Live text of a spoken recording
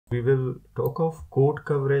We will talk of code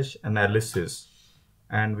coverage analysis,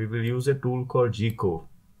 and we will use a tool called gcov.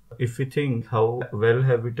 If we think how well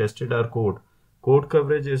have we tested our code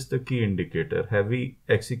coverage is the key indicator. Have we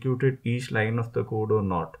executed each line of the code or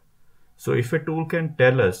not? So if a tool can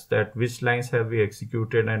tell us that which lines have we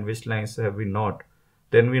executed and which lines have we not,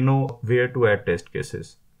 then we know where to add test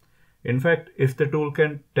cases. In fact, if the tool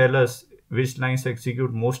can tell us which lines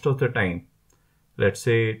execute most of the time, let's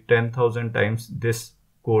say 10,000 times this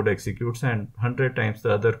code executes and 100 times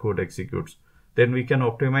the other code executes, then we can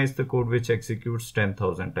optimize the code which executes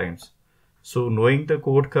 10,000 times. So knowing the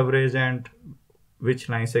code coverage and which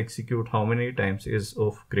lines execute how many times is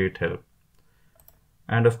of great help.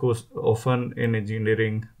 And of course, often in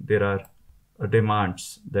engineering, there are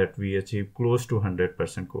demands that we achieve close to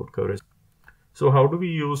 100% code coverage. So how do we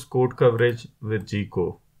use code coverage with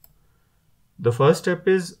gcov? The first step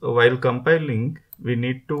is, while compiling, we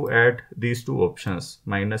need to add these two options,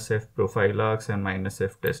 -f profile args and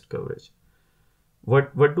 -f test coverage.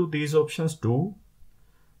 What do these options do?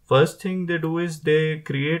 First thing they do is they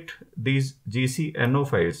create these gcno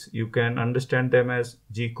files. You can understand them as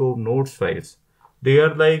gcov nodes files. They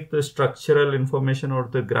are like the structural information or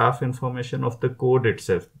the graph information of the code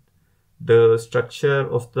itself. The structure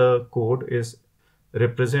of the code is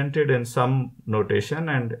represented in some notation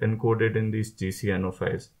and encoded in these gcno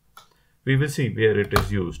files. We will see where it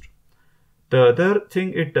is used. The other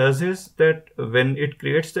thing it does is that when it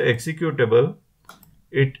creates the executable,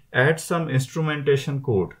 it adds some instrumentation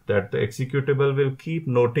code that the executable will keep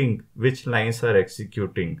noting which lines are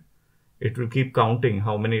executing. It will keep counting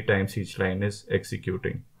how many times each line is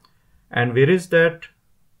executing. And where is that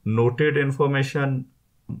noted information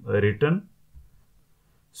written?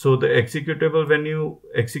 So the executable, when you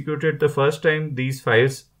execute it the first time, these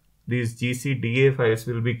files, these gcda files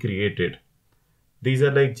will be created. These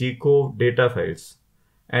are like gcov data files.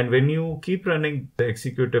 And when you keep running the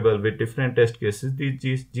executable with different test cases,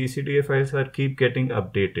 these gcda files are keep getting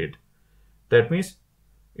updated. That means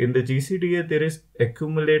in the gcda, there is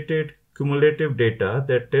cumulative data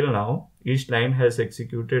that till now each line has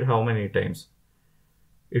executed how many times.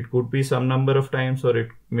 It could be some number of times or it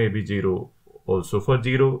may be 0 also. For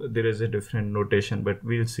 0 there is a different notation, but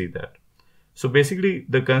we'll see that. So basically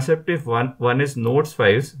the concept is one is nodes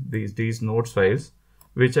files, these nodes files,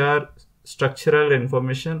 which are structural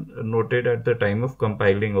information noted at the time of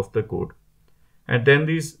compiling of the code. And then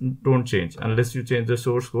these don't change unless you change the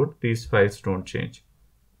source code. These files don't change.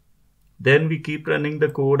 Then we keep running the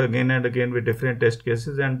code again and again with different test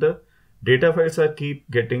cases, and the data files are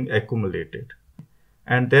keep getting accumulated.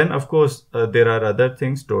 And then of course there are other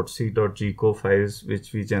things, .c.gcov files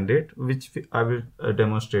which we generate, which I will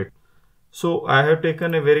demonstrate. So I have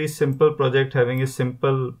taken a very simple project having a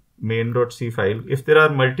simple main.c file. If there are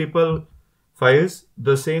multiple files,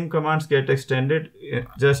 the same commands get extended,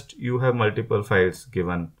 just you have multiple files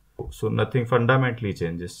given. So nothing fundamentally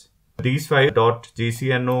changes. These files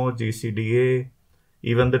 .gcno, gcda,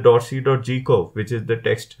 even the .c.gcov, which is the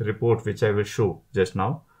text report which I will show just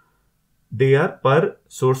now, they are per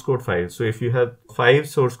source code file. So if you have 5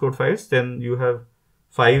 source code files, then you have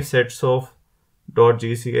 5 sets of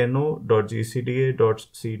 .gcno, .gcda,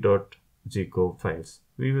 .c.gcov files.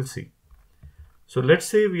 We will see. So let's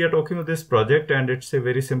say we are talking about this project and it's a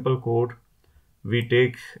very simple code. We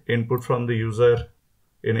take input from the user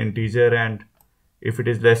in integer, and if it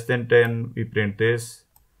is less than 10, we print this.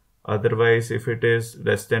 Otherwise, if it is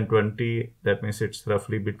less than 20, that means it's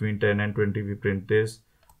roughly between 10 and 20, we print this.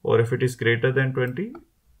 Or if it is greater than 20,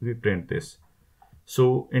 we print this.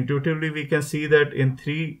 So intuitively, we can see that in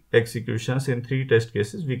 3 executions, in 3 test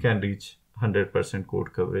cases, we can reach 100%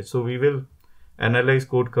 code coverage. So we will analyze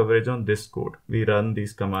code coverage on this code. We run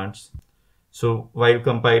these commands. So while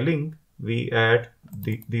compiling, we add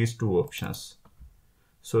these 2 options.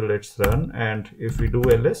 So let's run, and if we do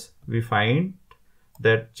ls, we find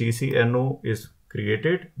that gcno is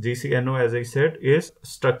created. gcno, as I said, is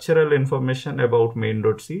structural information about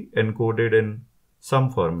main.c encoded in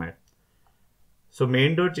some format. So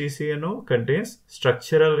main.gcno contains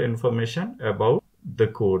structural information about the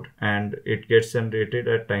code, and it gets generated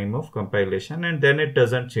at time of compilation, and then it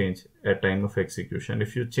doesn't change at time of execution.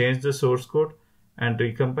 If you change the source code and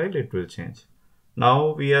recompile, it will change.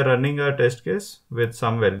 Now we are running our test case with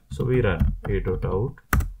some value. So we run a.out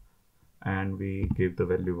and we give the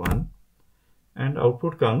value 1 and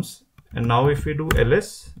output comes. And now if we do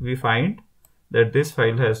ls, we find that this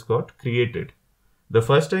file has got created. The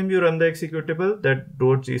first time you run the executable, that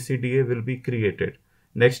 .gcda will be created.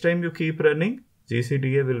 Next time you keep running,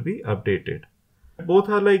 gcda will be updated. Both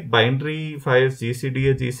are like binary files,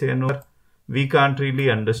 gcda, gcno. We can't really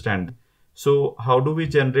understand. So how do we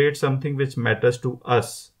generate something which matters to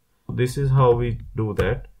us? This is how we do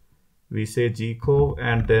that. We say gcov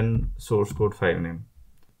and then source code file name.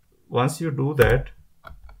 Once you do that,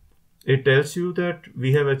 it tells you that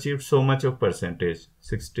we have achieved so much of percentage,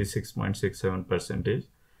 66.67%.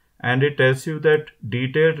 And it tells you that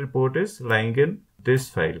detailed report is lying in this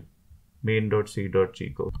file,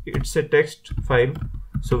 main.c.gcov. It's a text file,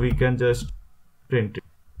 so we can just print it.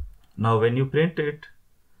 Now when you print it,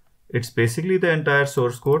 it's basically the entire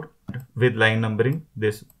source code with line numbering.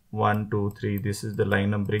 This 1, 2, 3, this is the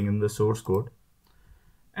line numbering in the source code.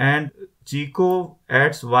 And gcov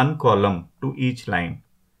adds one column to each line.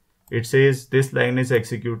 It says this line is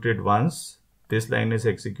executed once, this line is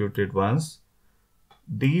executed once.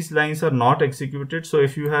 These lines are not executed. So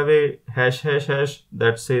if you have a hash,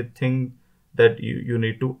 that's a thing that you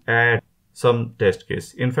need to add some test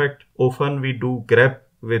case. In fact, often we do grep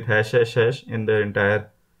with hash in the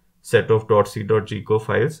entire set of .c.gcov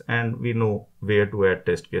files, and we know where to add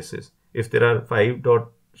test cases. If there are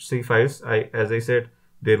 5.c files, as I said,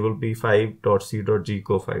 there will be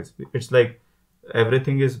 5.c.gcov files. It's like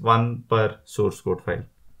everything is one per source code file.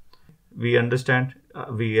 We understand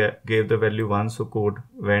we gave the value 1, so code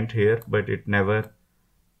went here, but it never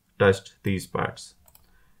touched these parts.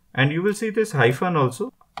 And you will see this hyphen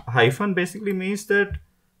also. Hyphen basically means that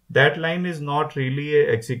that line is not really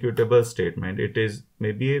a executable statement. It is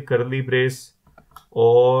maybe a curly brace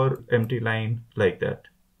or empty line like that.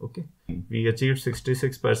 Okay. We achieved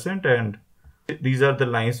 66%, and these are the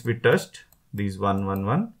lines we touched, these 1, 1,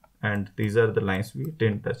 1, and these are the lines we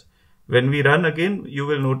didn't touch. When we run again, you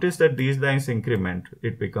will notice that these lines increment.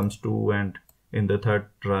 It becomes 2, and in the third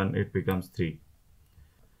run, it becomes 3.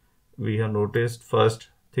 We have noticed first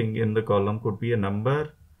thing in the column could be a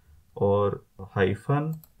number or a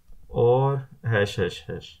hyphen or hash.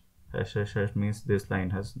 Hash means this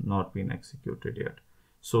line has not been executed yet.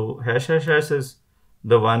 So hash is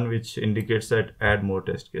the one which indicates that add more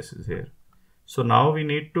test cases here. So now we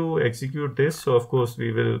need to execute this. So of course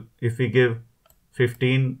we will, if we give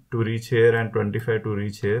 15 to reach here and 25 to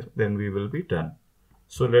reach here, then we will be done.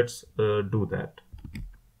 So let's do that.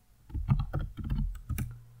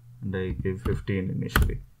 And I give 15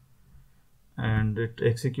 initially, and it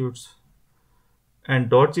executes.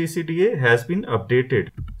 And .gcda has been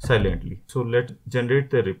updated silently. So let's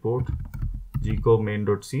generate the report gcov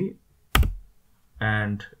main.c,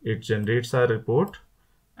 and it generates our report.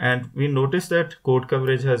 And we notice that code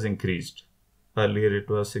coverage has increased. Earlier it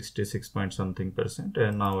was 66 point something %,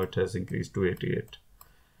 and now it has increased to 88.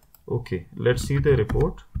 Okay, let's see the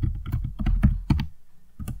report.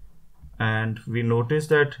 And we notice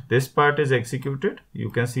that this part is executed.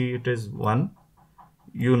 You can see it is 1.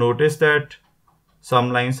 You notice that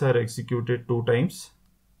some lines are executed 2 times.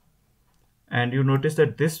 And you notice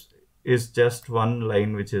that this is just one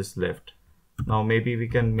line which is left. Now maybe we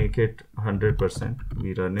can make it 100%.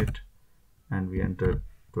 We run it and we enter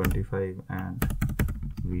 25 and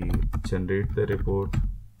we generate the report.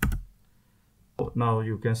 Now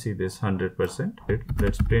you can see this 100%.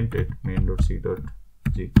 Let's print it,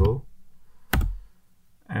 main.c.gcov.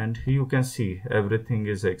 And here you can see everything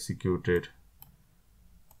is executed.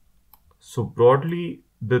 So broadly,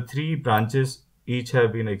 the 3 branches each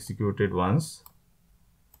have been executed once,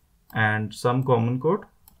 and some common code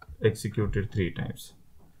executed 3 times,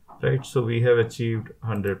 right? So we have achieved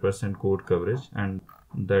 100% code coverage, and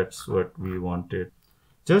that's what we wanted.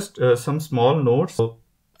 Just some small notes. So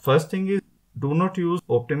first thing is, do not use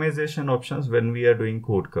optimization options when we are doing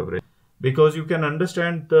code coverage, because you can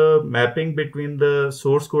understand the mapping between the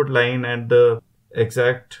source code line and the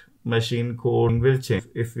exact machine code will change.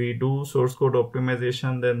 If we do source code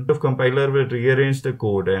optimization, then the compiler will rearrange the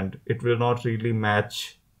code and it will not really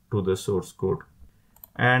match to the source code.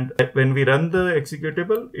 And when we run the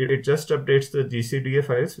executable, it just updates the gcda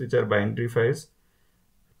files, which are binary files.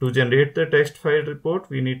 To generate the text file report,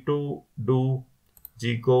 we need to do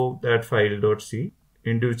gcov that file.c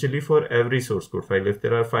individually for every source code file. If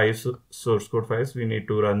there are 5 source code files, we need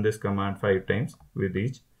to run this command 5 times with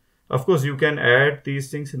each. Of course, you can add these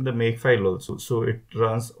things in the make file also, so it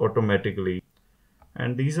runs automatically.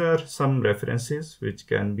 And these are some references which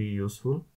can be useful.